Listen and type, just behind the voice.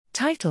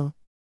Title: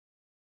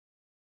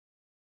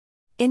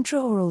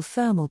 Intraoral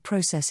thermal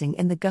processing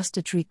in the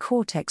gustatory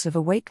cortex of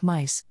awake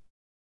mice.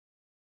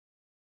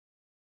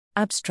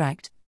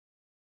 Abstract: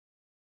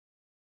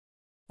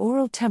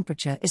 Oral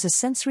temperature is a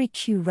sensory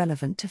cue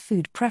relevant to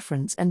food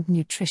preference and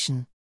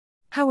nutrition.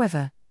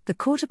 However, the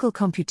cortical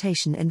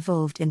computation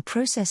involved in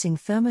processing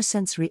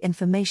thermosensory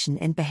information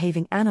in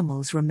behaving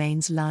animals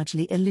remains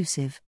largely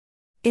elusive.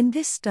 In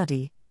this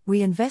study,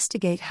 we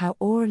investigate how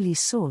orally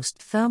sourced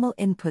thermal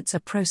inputs are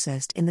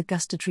processed in the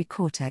gustatory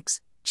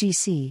cortex,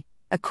 GC,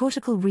 a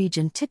cortical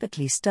region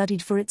typically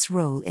studied for its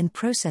role in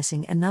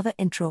processing another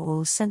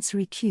intraoral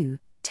sensory cue,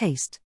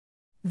 taste.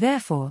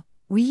 Therefore,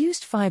 we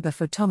used fiber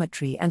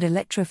photometry and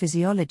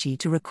electrophysiology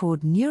to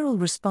record neural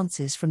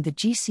responses from the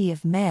GC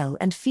of male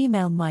and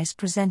female mice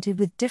presented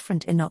with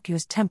different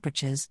innocuous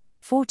temperatures,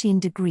 14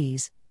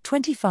 degrees,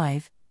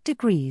 25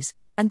 degrees,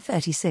 and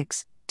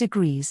 36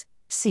 degrees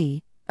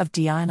C, of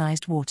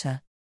deionized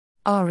water.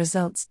 Our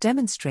results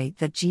demonstrate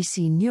that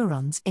GC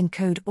neurons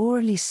encode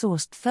orally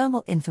sourced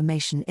thermal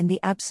information in the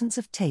absence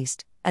of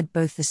taste, at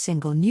both the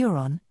single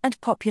neuron and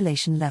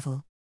population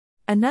level.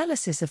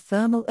 Analysis of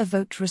thermal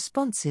evoked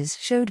responses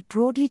showed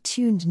broadly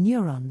tuned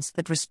neurons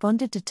that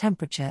responded to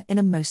temperature in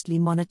a mostly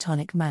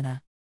monotonic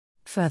manner.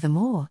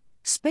 Furthermore,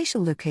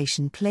 spatial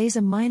location plays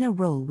a minor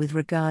role with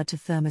regard to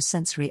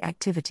thermosensory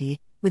activity,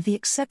 with the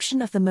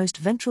exception of the most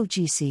ventral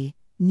GC.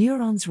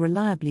 Neurons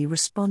reliably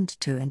respond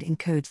to and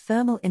encode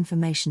thermal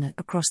information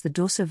across the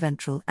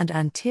dorsoventral and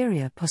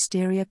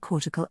anterior-posterior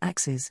cortical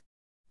axes.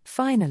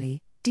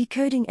 Finally,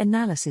 decoding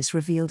analysis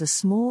revealed a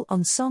small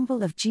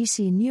ensemble of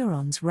GC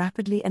neurons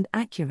rapidly and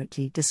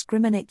accurately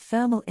discriminate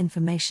thermal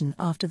information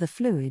after the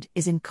fluid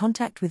is in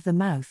contact with the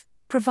mouth,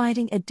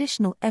 providing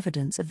additional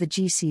evidence of the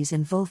GC's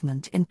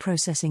involvement in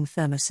processing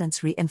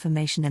thermosensory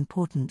information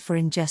important for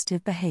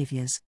ingestive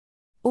behaviors.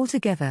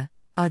 Altogether,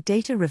 our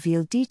data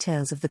reveal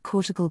details of the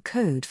cortical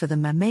code for the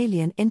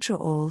mammalian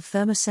intraoral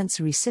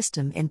thermosensory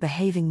system in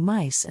behaving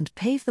mice and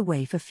pave the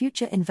way for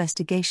future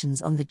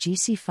investigations on the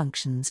GC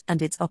functions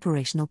and its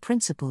operational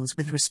principles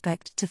with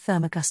respect to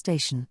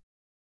thermogustation.